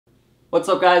What's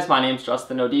up guys, my name's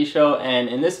Justin Odisho, and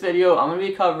in this video I'm going to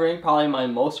be covering probably my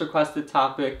most requested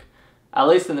topic, at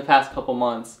least in the past couple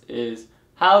months, is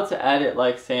how to edit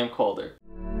like Sam Kolder.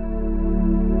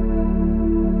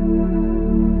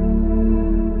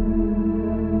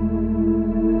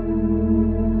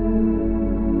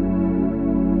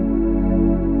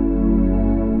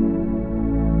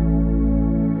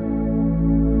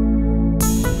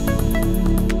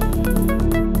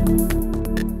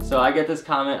 So I get this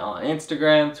comment on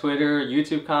Instagram, Twitter,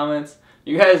 YouTube comments.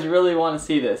 You guys really want to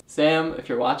see this. Sam, if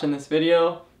you're watching this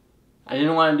video, I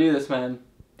didn't want to do this, man.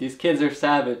 These kids are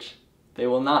savage. They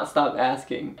will not stop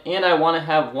asking. And I want to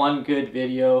have one good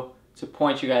video to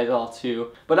point you guys all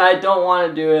to. But I don't want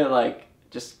to do it like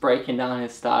just breaking down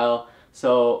his style.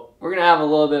 So we're going to have a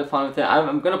little bit of fun with it.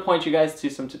 I'm going to point you guys to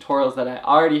some tutorials that I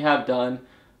already have done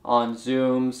on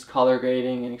zooms, color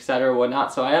grading, and etc.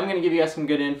 whatnot. So I am going to give you guys some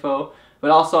good info. But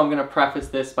also I'm going to preface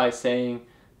this by saying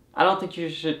I don't think you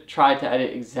should try to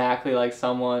edit exactly like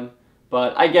someone,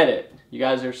 but I get it. You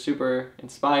guys are super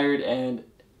inspired and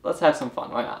let's have some fun,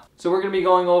 why not? So we're going to be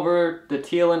going over the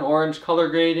teal and orange color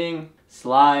grading,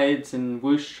 slides and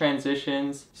whoosh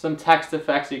transitions, some text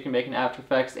effects that you can make in After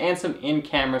Effects, and some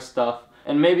in-camera stuff.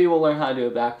 And maybe we'll learn how to do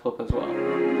a backflip as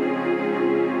well.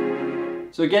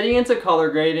 So getting into color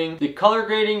grading, the color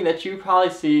grading that you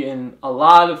probably see in a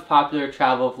lot of popular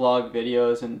travel vlog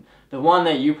videos, and the one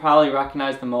that you probably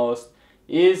recognize the most,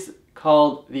 is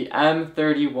called the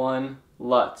M31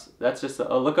 LUT. That's just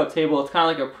a lookup table. It's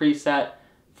kind of like a preset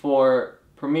for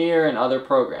Premiere and other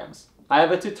programs. I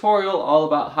have a tutorial all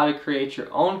about how to create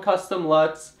your own custom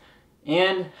LUTs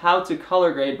and how to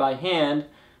color grade by hand.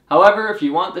 However, if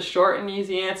you want the short and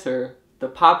easy answer, the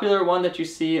popular one that you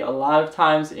see a lot of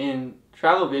times in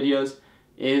travel videos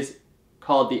is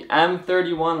called the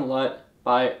M31 LUT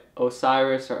by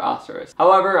Osiris or Osiris.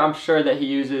 However, I'm sure that he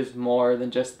uses more than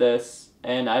just this,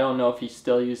 and I don't know if he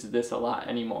still uses this a lot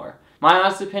anymore. My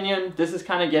honest opinion, this is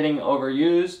kind of getting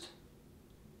overused.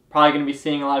 Probably going to be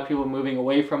seeing a lot of people moving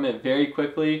away from it very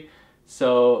quickly.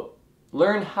 So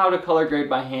learn how to color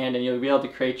grade by hand and you'll be able to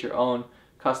create your own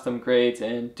custom grades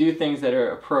and do things that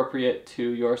are appropriate to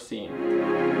your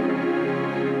scene.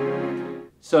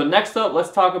 So next up,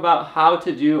 let's talk about how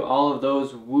to do all of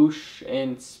those whoosh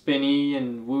and spinny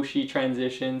and whooshy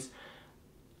transitions.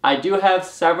 I do have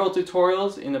several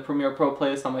tutorials in the Premiere Pro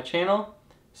playlist on my channel,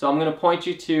 so I'm going to point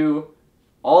you to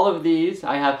all of these.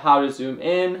 I have how to zoom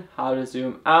in, how to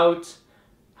zoom out,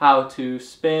 how to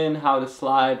spin, how to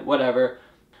slide, whatever.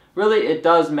 Really, it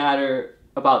does matter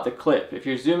about the clip. If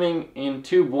you're zooming in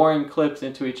two boring clips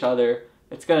into each other,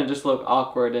 it's going to just look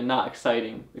awkward and not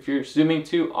exciting. If you're zooming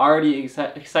two already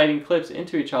exciting clips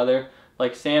into each other,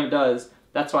 like Sam does,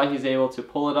 that's why he's able to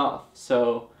pull it off.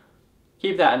 So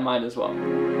keep that in mind as well.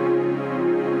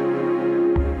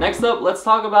 Next up, let's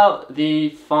talk about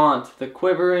the font, the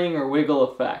quivering or wiggle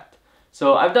effect.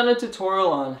 So I've done a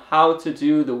tutorial on how to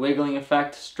do the wiggling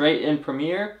effect straight in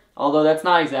Premiere, although that's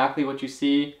not exactly what you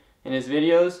see in his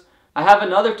videos. I have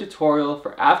another tutorial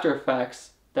for After Effects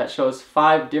that shows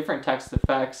 5 different text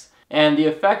effects, and the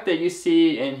effect that you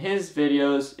see in his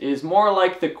videos is more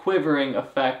like the quivering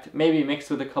effect, maybe mixed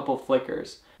with a couple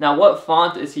flickers. Now, what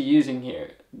font is he using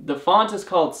here? The font is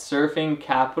called Surfing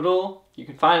Capital. You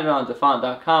can find it on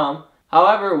dafont.com.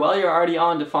 However, while you're already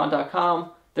on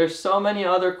dafont.com, there's so many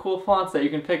other cool fonts that you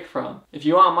can pick from. If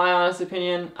you want my honest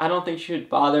opinion, I don't think you should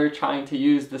bother trying to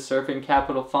use the Surfing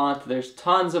Capital font. There's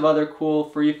tons of other cool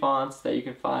free fonts that you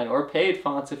can find, or paid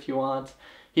fonts if you want.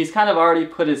 He's kind of already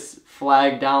put his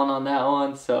flag down on that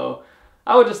one, so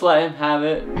I would just let him have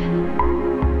it.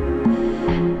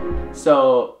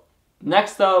 So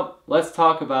next up, let's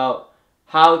talk about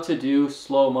how to do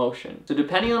slow motion. So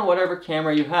depending on whatever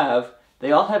camera you have,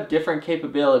 they all have different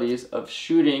capabilities of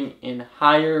shooting in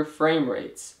higher frame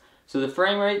rates. So the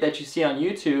frame rate that you see on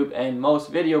YouTube and most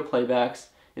video playbacks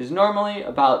is normally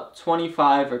about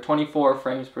 25 or 24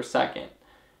 frames per second.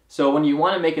 So when you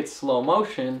want to make it slow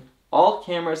motion, all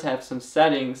cameras have some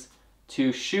settings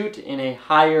to shoot in a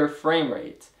higher frame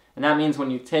rate. And that means when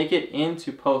you take it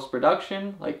into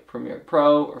post-production, like Premiere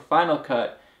Pro or Final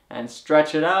Cut, and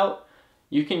stretch it out,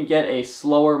 you can get a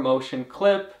slower motion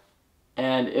clip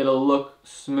and it'll look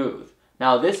smooth.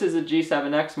 Now this is a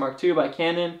G7X Mark II by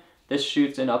Canon. This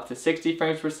shoots in up to 60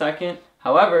 frames per second.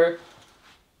 However,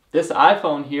 this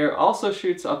iPhone here also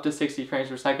shoots up to 60 frames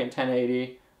per second,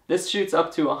 1080. This shoots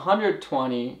up to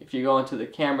 120 if you go into the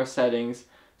camera settings.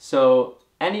 So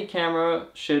any camera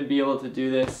should be able to do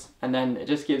this, and then it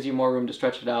just gives you more room to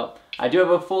stretch it out. I do have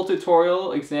a full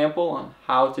tutorial example on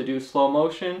how to do slow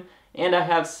motion, and I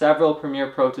have several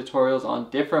Premiere Pro tutorials on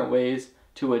different ways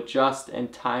to adjust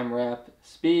and time wrap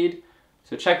speed.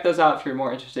 So check those out if you're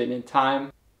more interested in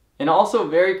time. And also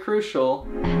very crucial,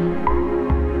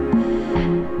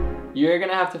 you're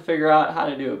gonna have to figure out how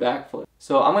to do a backflip.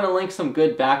 So I'm gonna link some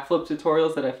good backflip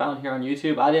tutorials that I found here on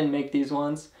YouTube. I didn't make these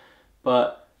ones,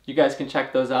 but you guys can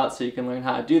check those out so you can learn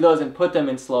how to do those and put them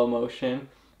in slow motion.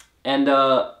 And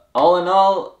all in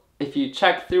all, if you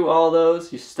check through all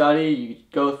those, you study, you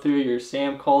go through your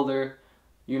Sam Kolder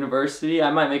University,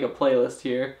 I might make a playlist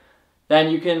here,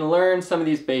 then you can learn some of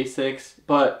these basics.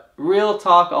 But real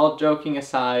talk, all joking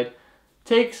aside,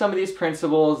 take some of these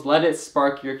principles, let it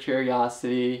spark your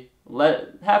curiosity,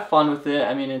 have fun with it.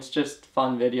 I mean, it's just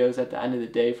fun videos at the end of the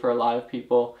day for a lot of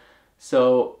people.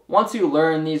 So once you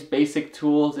learn these basic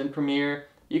tools in Premiere,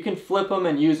 you can flip them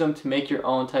and use them to make your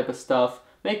own type of stuff,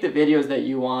 make the videos that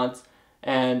you want,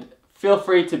 and feel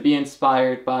free to be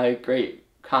inspired by great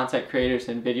content creators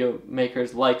and video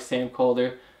makers like Sam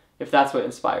Kolder if that's what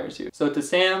inspires you. So to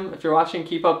Sam, if you're watching,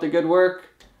 keep up the good work.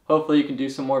 Hopefully you can do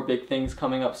some more big things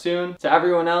coming up soon. To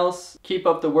everyone else, keep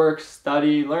up the work,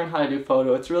 study, learn how to do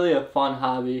photo. It's really a fun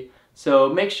hobby. So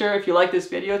make sure if you like this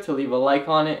video to leave a like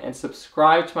on it and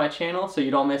subscribe to my channel so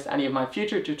you don't miss any of my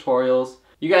future tutorials.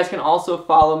 You guys can also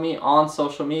follow me on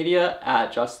social media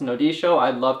at Justin O'D Show.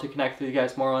 I'd love to connect with you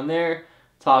guys more on there,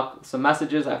 talk some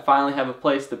messages. I finally have a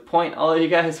place to point all of you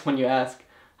guys when you ask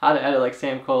how to edit like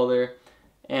Sam Kolder.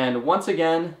 And once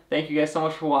again, thank you guys so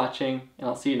much for watching, and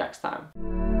I'll see you next time.